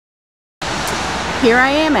Here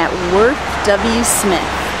I am at Worth W. Smith.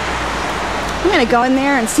 I'm gonna go in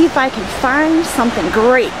there and see if I can find something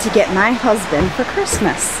great to get my husband for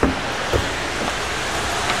Christmas. Let's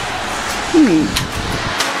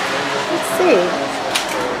see.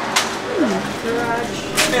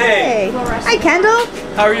 Hey. Hi, Kendall.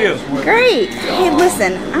 How are you? Great. Hey,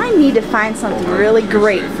 listen, I need to find something really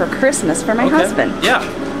great for Christmas for my husband. Yeah.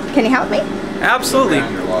 Can you help me? Absolutely.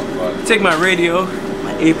 Take my radio,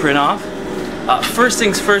 my apron off. First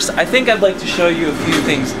things first, I think I'd like to show you a few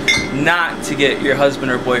things not to get your husband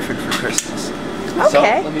or boyfriend for Christmas. Okay. So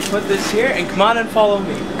let me put this here and come on and follow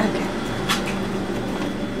me. Okay.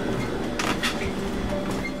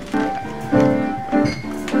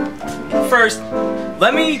 First,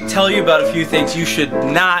 let me tell you about a few things you should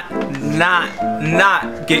not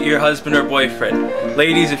get your husband or boyfriend.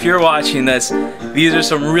 Ladies, if you're watching this, these are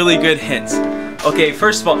some really good hints. Okay,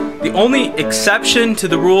 first of all, the only exception to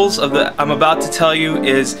the rules of I'm about to tell you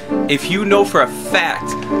is if you know for a fact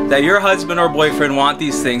that your husband or boyfriend want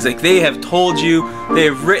these things, like they have told you, they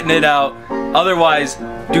have written it out, otherwise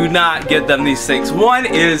do not get them these things. One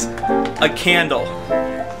is a candle.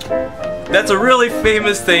 That's a really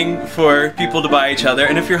famous thing for people to buy each other,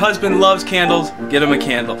 and if your husband loves candles, get him a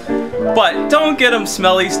candle. But don't get him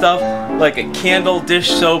smelly stuff like a candle, dish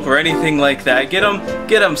soap, or anything like that. Get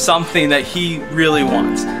him something that he really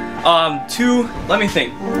wants. Two, let me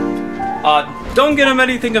think. Don't get him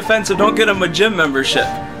anything offensive. Don't get him a gym membership.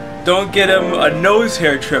 Don't get him a nose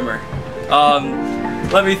hair trimmer.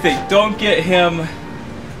 Let me think. Don't get him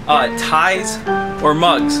ties or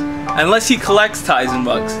mugs. Unless he collects ties and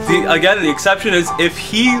mugs. Again, the exception is if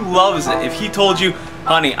he loves it. If he told you,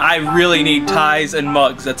 honey, I really need ties and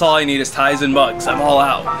mugs. That's all I need is ties and mugs. I'm all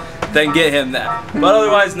out. Then get him that. But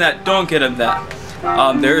otherwise than that, don't get him that.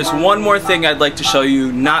 There is one more thing I'd like to show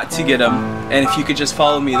you not to get him. And if you could just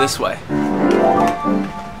follow me this way.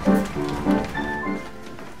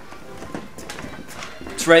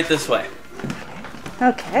 It's right this way.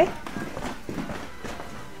 Okay.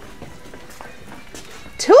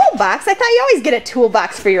 Toolbox? I thought you always get a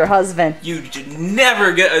toolbox for your husband. You should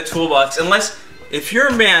never get a toolbox unless if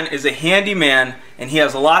your man is a handyman and he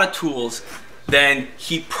has a lot of tools, then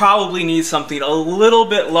he probably needs something a little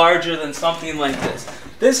bit larger than something like this.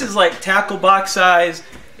 This is like tackle box size.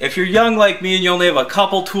 If you're young like me and you only have a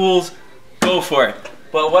couple tools, go for it.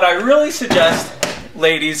 But what I really suggest,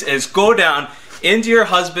 ladies, is go down into your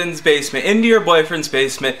husband's basement, into your boyfriend's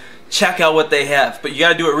basement, check out what they have. But you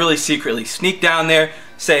gotta do it really secretly. Sneak down there,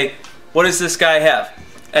 say, what does this guy have?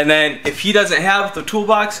 And then if he doesn't have the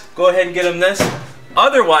toolbox, go ahead and get him this.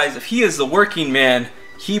 Otherwise, if he is the working man,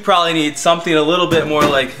 he probably needs something a little bit more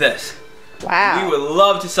like this. Wow. We would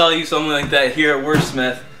love to sell you something like that here at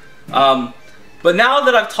Wordsmith. But now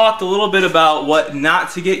that I've talked a little bit about what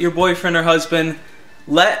not to get your boyfriend or husband,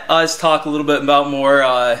 let us talk a little bit about more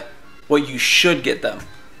what you should get them.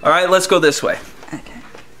 All right, let's go this way. Okay.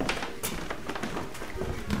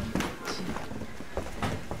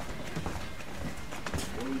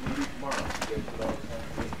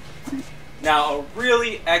 Now, a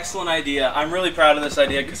really excellent idea. I'm really proud of this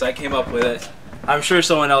idea because I came up with it. I'm sure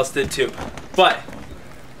someone else did too. But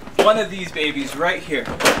one of these babies right here.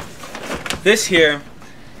 This here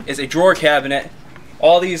is a drawer cabinet.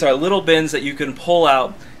 All these are little bins that you can pull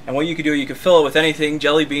out, and what you can do, you can fill it with anything,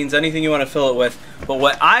 jelly beans, anything you want to fill it with. But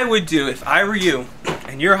what I would do if I were you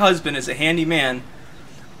and your husband is a handy man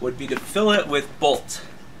would be to fill it with bolts.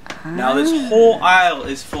 Now this whole aisle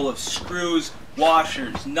is full of screws,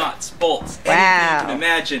 washers, nuts, bolts, anything you can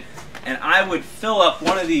imagine. And I would fill up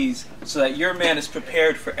one of these so that your man is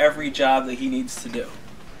prepared for every job that he needs to do.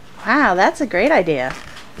 Wow, that's a great idea.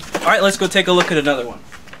 All right, let's go take a look at another one.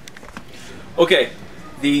 Okay,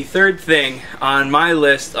 the third thing on my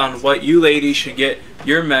list on what you ladies should get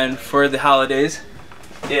your men for the holidays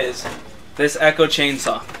is this Echo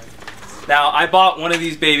chainsaw. Now, I bought one of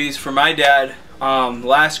these babies for my dad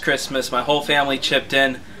last Christmas. My whole family chipped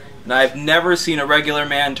in, and I've never seen a regular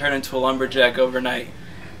man turn into a lumberjack overnight.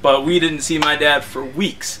 But we didn't see my dad for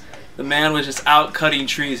weeks. The man was just out cutting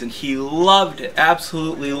trees, and he loved it,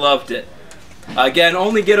 absolutely loved it. Again,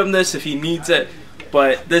 only get him this if he needs it,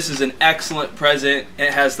 but this is an excellent present.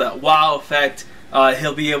 It has that wow effect.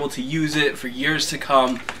 He'll be able to use it for years to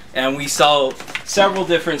come, and we sell several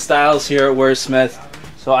different styles here at Wordsmith,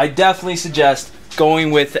 so I definitely suggest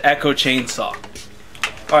going with the Echo chainsaw.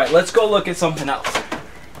 Alright, let's go look at something else.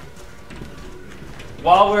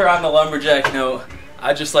 While we're on the lumberjack note,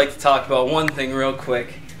 I'd just like to talk about one thing real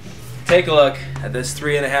quick. Take a look at this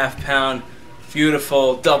 3.5 pound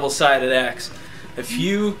beautiful double-sided axe. If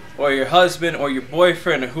you or your husband or your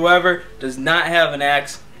boyfriend or whoever does not have an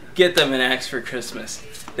axe, get them an axe for Christmas.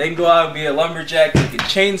 They can go out and be a lumberjack, they can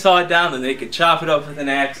chainsaw it down, then they can chop it up with an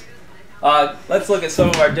axe. Let's look at some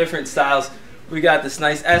of our different styles. We got this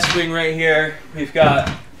nice S-wing right here. We've got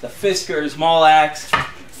the Fisker small axe.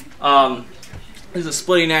 There's a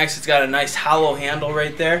splitting axe. It's got a nice hollow handle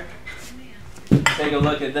right there. Take a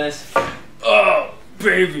look at this. Oh,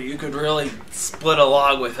 baby, you could really split a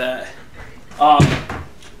log with that.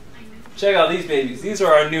 Check out these babies. These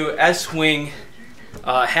are our new S-wing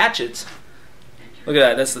hatchets. Look at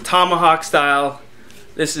that. That's the tomahawk style.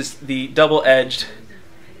 This is the double-edged,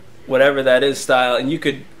 whatever that is, style, and you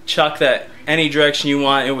could chuck that any direction you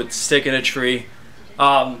want. It would stick in a tree.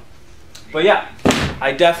 But yeah,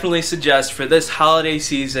 I definitely suggest for this holiday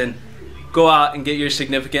season, go out and get your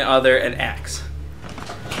significant other an axe.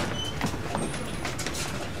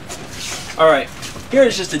 Alright,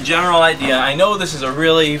 here's just a general idea. I know this is a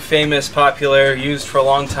really famous, popular, used for a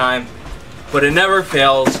long time, but it never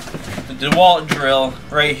fails. The DeWalt drill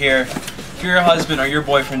right here. If your husband or your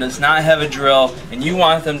boyfriend does not have a drill and you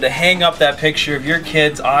want them to hang up that picture of your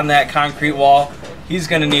kids on that concrete wall, he's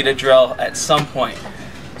going to need a drill at some point.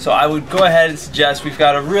 So I would go ahead and suggest, we've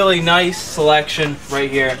got a really nice selection right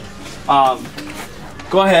here.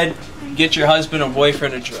 Go ahead and get your husband or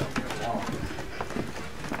boyfriend a drill.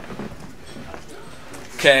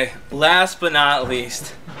 Okay, last but not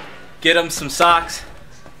least, get them some socks,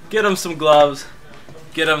 get them some gloves,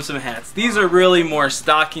 get them some hats. These are really more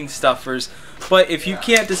stocking stuffers, but if you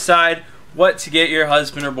can't decide what to get your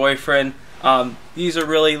husband or boyfriend, these are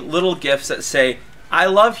really little gifts that say, I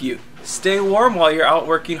love you. Stay warm while you're out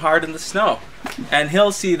working hard in the snow. And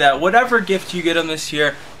he'll see that whatever gift you get him this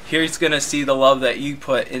year, he's going to see the love that you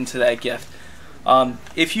put into that gift.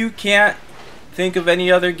 If you can't think of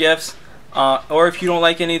any other gifts, or if you don't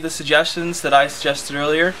like any of the suggestions that I suggested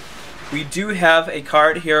earlier, we do have a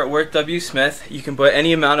card here at Work W. Smith. You can put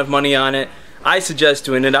any amount of money on it. I suggest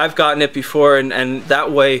doing it. I've gotten it before, and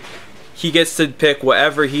that way he gets to pick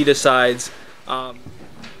whatever he decides.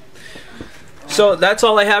 So that's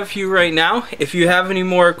all I have for you right now. If you have any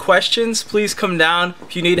more questions, please come down.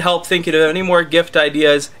 If you need help thinking of any more gift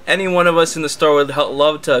ideas, any one of us in the store would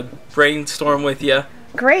love to brainstorm with you.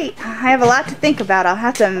 Great. I have a lot to think about. I'll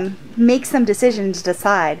have to make some decisions to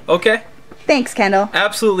decide. Okay. Thanks, Kendall.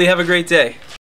 Absolutely. Have a great day.